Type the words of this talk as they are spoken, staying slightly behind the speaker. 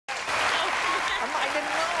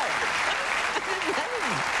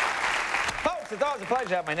Folks, it's always a pleasure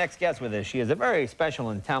to have my next guest with us. She is a very special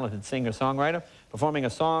and talented singer-songwriter, performing a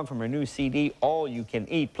song from her new CD, All You Can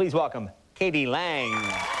Eat. Please welcome Katie Lang.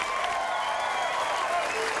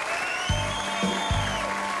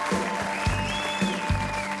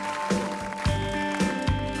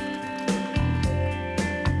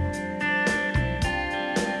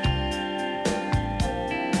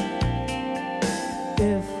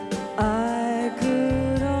 If I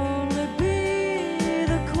could only be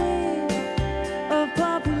the queen of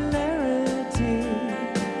popularity,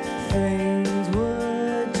 things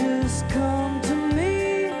would just come to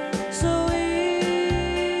me so easily.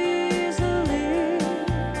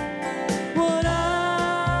 What I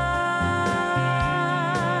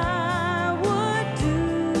would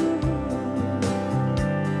do,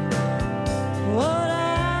 what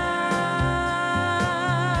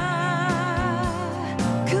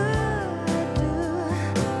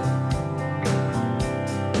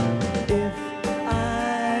if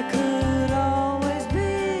I could always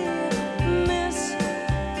be Miss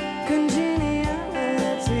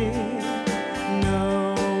Congeniality,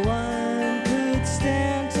 no one could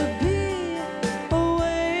stand to be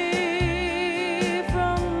away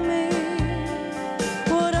from me.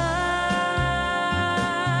 What I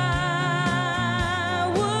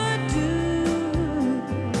would do,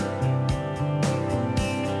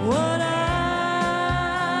 what I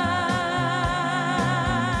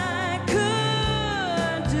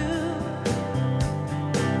could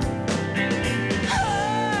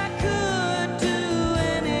do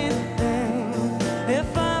anything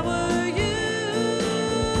if I were you.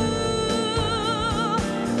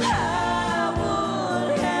 I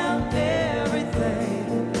would have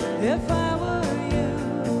everything if I were you.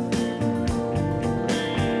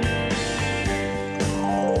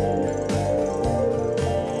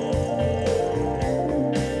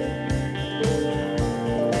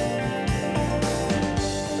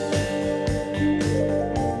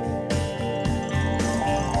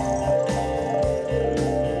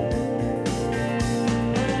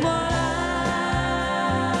 What I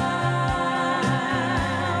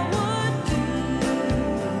would do,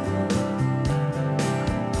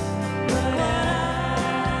 what I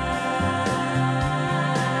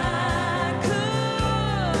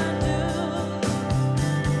could do,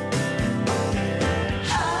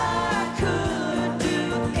 I could do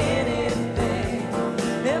anything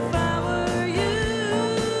if I were you.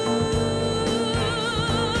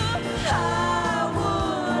 I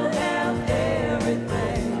would have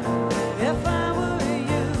everything if I were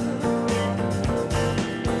you.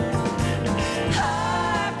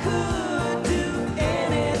 I could do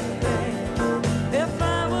anything if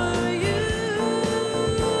I were you.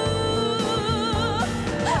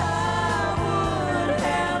 I would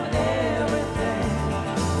have everything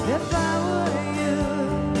if I were you.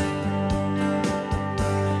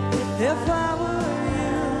 If I were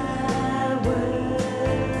you, I would.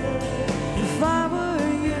 If I were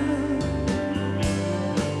you,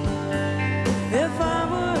 if I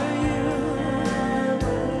were you,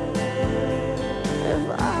 if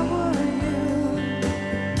I were you,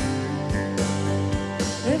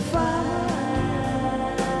 if I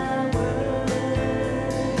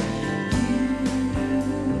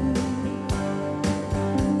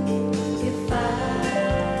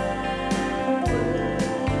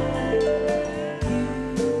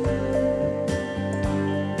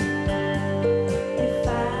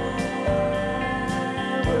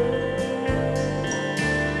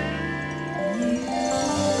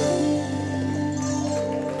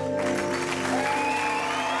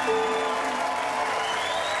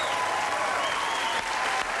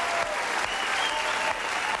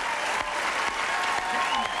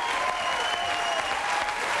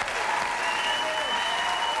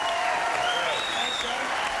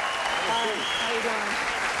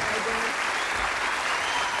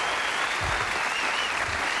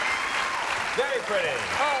Very pretty.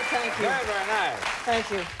 Oh, thank you. Very, very nice.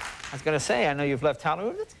 Thank you. I was going to say, I know you've left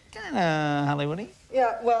Hollywood. It's kind of Hollywood-y.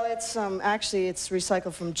 Yeah, well, it's actually it's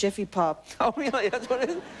recycled from Jiffy Pop. Oh, really? That's what it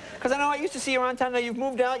is? Because I know I used to see you around town. Now you've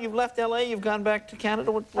moved out, you've left L.A., you've gone back to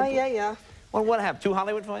Canada. Oh, yeah. Well, what happened? Too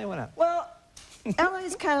Hollywood for you? What happened? Well, LA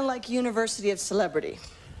is kind of like University of Celebrity.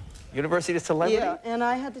 University of Celebrity? Yeah, and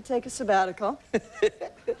I had to take a sabbatical.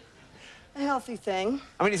 A healthy thing.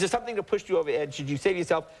 I mean, is there something that pushed you over the edge? Should you say to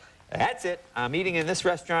yourself, that's it, I'm eating in this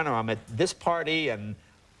restaurant or I'm at this party and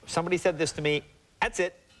somebody said this to me, that's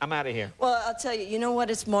it, I'm out of here? Well, I'll tell you, you know what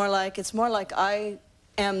it's more like? It's more like I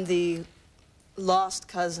am the lost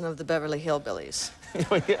cousin of the Beverly Hillbillies.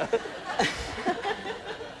 Yeah.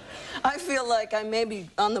 I feel like I may be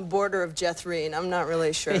on the border of Jethrine. I'm not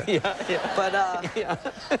really sure. Yeah. But, Yeah.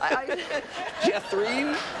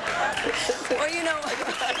 Jethrine? well, you know...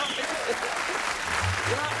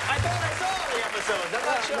 I thought I saw the episodes. I'm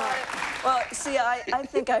not sure. Well, see, I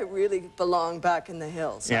think I really belong back in the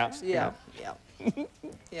hills. Yeah. Actually. Yeah.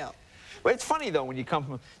 Yeah. Well, it's funny, though, when you come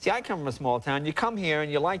from... See, I come from a small town. You come here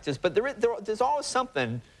and you like this, but there's always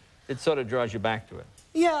something that sort of draws you back to it.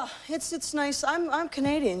 Yeah, it's nice. I'm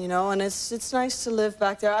Canadian, you know, and it's nice to live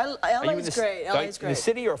back there. LA's great. LA's great. In a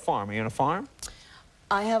city or a farm? Are you in a farm?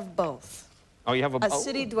 I have both. Oh, you have a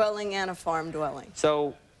city dwelling and a farm dwelling.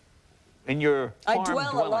 So, in your farm I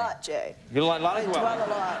dwell dwelling, a lot, Jay. You dwell a lot. I dwell a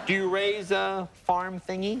lot. Do you raise farm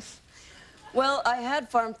thingies? Well, I had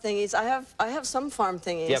farm thingies. I have some farm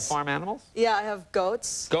thingies. Do you have farm animals? Yeah, I have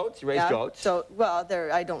goats. Goats? You raise goats? So, well,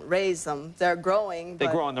 I don't raise them. They're growing. They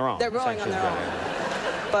grow on their own. They're growing on their own.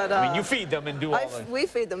 But I mean, you feed them and do all the... We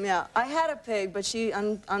feed them, yeah. I had a pig, but she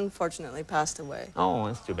unfortunately passed away. Oh,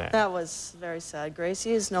 that's too bad. That was very sad.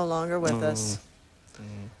 Gracie is no longer with us.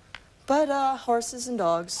 But horses and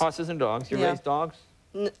dogs. Horses and dogs. You raise dogs?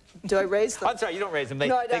 Do I raise them? I'm sorry, you don't raise them. They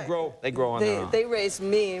grow on their own. They raise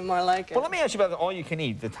me, more like it. Well, let me ask you about the All You Can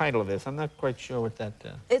Eat, the title of this. I'm not quite sure what that...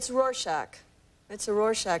 It's Rorschach. It's a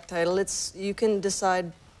Rorschach title. You can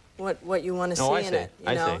decide what you want to see in it.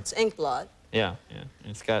 You know, it's ink blot. Yeah.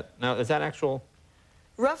 It's got... Now, is that actual...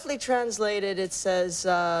 Roughly translated, it says,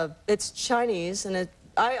 it's Chinese, and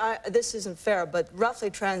this isn't fair, but roughly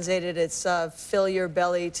translated, it's fill your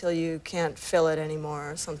belly till you can't fill it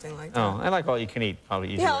anymore, or something like that. Oh, I like All You Can Eat, probably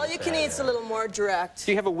easier. Yeah, All You Can Eat's a little more direct.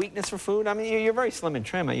 Do you have a weakness for food? I mean, you're very slim and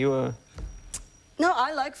trim. Are you a... No,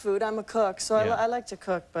 I like food. I'm a cook, so I like to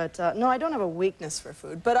cook, but no, I don't have a weakness for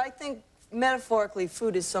food. But I think, metaphorically,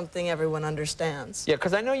 food is something everyone understands. Yeah,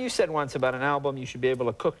 because I know you said once about an album, you should be able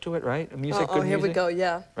to cook to it, right? A music, good here music? we go,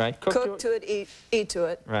 yeah. Right, cook to it, eat to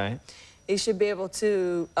it. Right. You should be able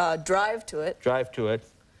to drive to it. Drive to it.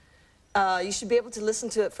 You should be able to listen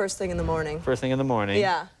to it first thing in the morning. First thing in the morning.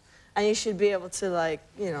 Yeah. And you should be able to, like,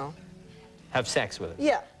 you know... Have sex with it.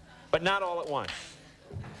 Yeah. But not all at once.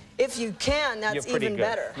 If you can, that's even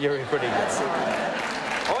better. You're pretty good.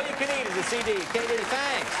 That's All You Can Eat is a CD. Katie,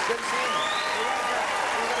 thanks. Good to see you.